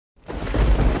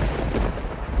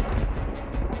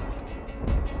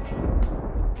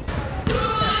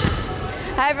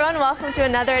Hi everyone, welcome to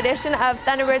another edition of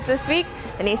Thunderbirds This Week.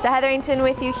 Anissa Hetherington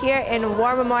with you here in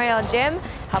War Memorial Gym,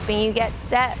 helping you get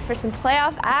set for some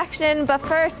playoff action. But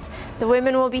first, the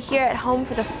women will be here at home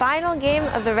for the final game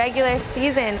of the regular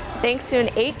season. Thanks to an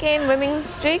 8-game winning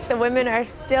streak, the women are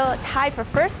still tied for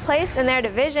first place in their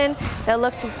division. They'll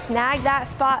look to snag that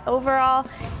spot overall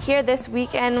here this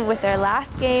weekend with their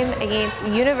last game against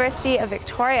University of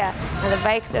Victoria. And the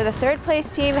Vikes are the third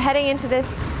place team heading into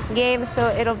this game, so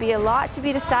it'll be a lot to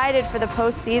be decided for the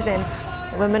postseason.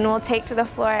 The women will take to the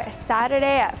floor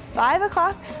Saturday at 5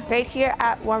 o'clock right here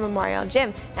at War Memorial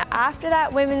Gym. Now after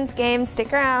that women's game,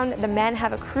 stick around. The men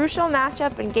have a crucial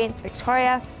matchup against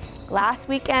Victoria. Last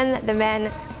weekend, the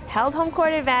men held home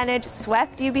court advantage,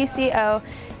 swept UBCO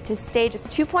to stay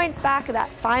just 2 points back of that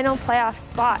final playoff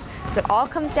spot. So it all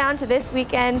comes down to this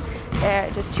weekend. They're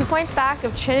just 2 points back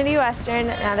of Trinity Western.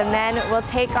 Now the men will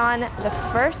take on the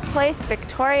first place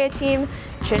Victoria team.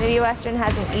 Trinity Western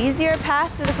has an easier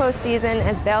path to the postseason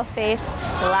as they'll face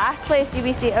the last place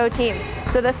UBCO team.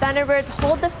 So the Thunderbirds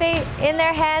hold the fate in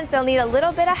their hands. They'll need a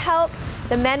little bit of help.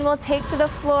 The men will take to the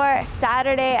floor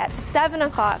Saturday at 7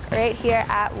 o'clock right here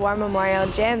at War Memorial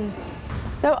Gym.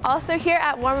 So also here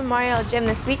at War Memorial Gym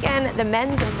this weekend, the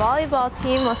men's volleyball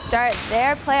team will start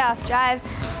their playoff drive.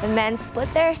 The men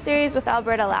split their series with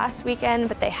Alberta last weekend,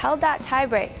 but they held that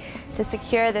tiebreak to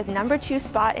secure the #2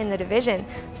 spot in the division.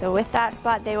 So with that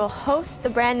spot, they will host the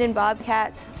Brandon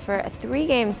Bobcats for a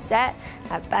 3-game set.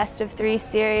 That best-of-3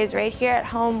 series right here at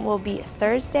home will be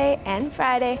Thursday and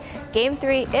Friday. Game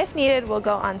 3, if needed, will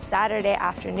go on Saturday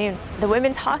afternoon. The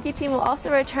women's hockey team will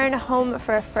also return home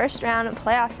for a first-round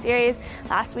playoff series.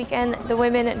 Last weekend, the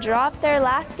women dropped their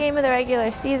last game of the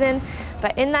regular season,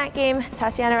 but in that game,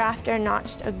 Tatiana Rafter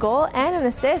notched a goal and an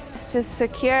assist to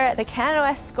secure the Canada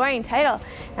West scoring title.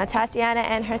 Now Tatiana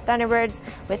and her Thunderbirds,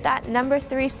 with that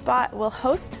 #3 spot, will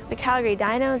host the Calgary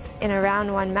Dinos in a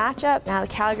round 1 matchup. Now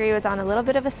Calgary was on a little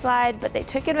bit of a slide, but they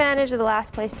took advantage of the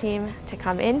last place team to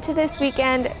come into this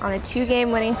weekend on a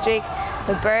 2-game winning streak.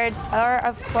 The Birds are,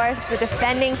 of course, the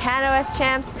defending Canada West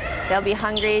champs. They'll be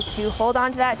hungry to hold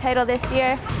on to that title this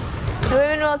year. The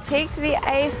women will take to the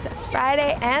ice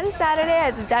Friday and Saturday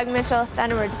at the Doug Mitchell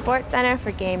Thunderbird Sports Center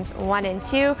for games 1 and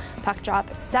 2. Puck drop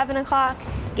at 7 o'clock.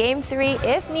 Game 3,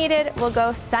 if needed, will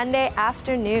go Sunday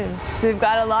afternoon. So we've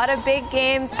got a lot of big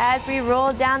games as we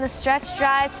roll down the stretch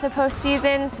drive to the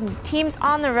postseason. Some teams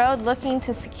on the road looking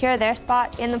to secure their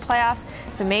spot in the playoffs.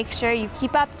 So make sure you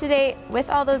keep up to date with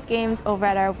all those games over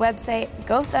at our website,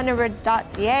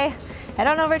 gothunderbirds.ca. Head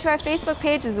on over to our Facebook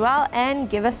page as well and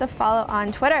give us a follow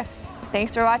on Twitter.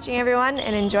 Thanks for watching everyone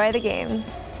and enjoy the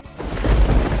games.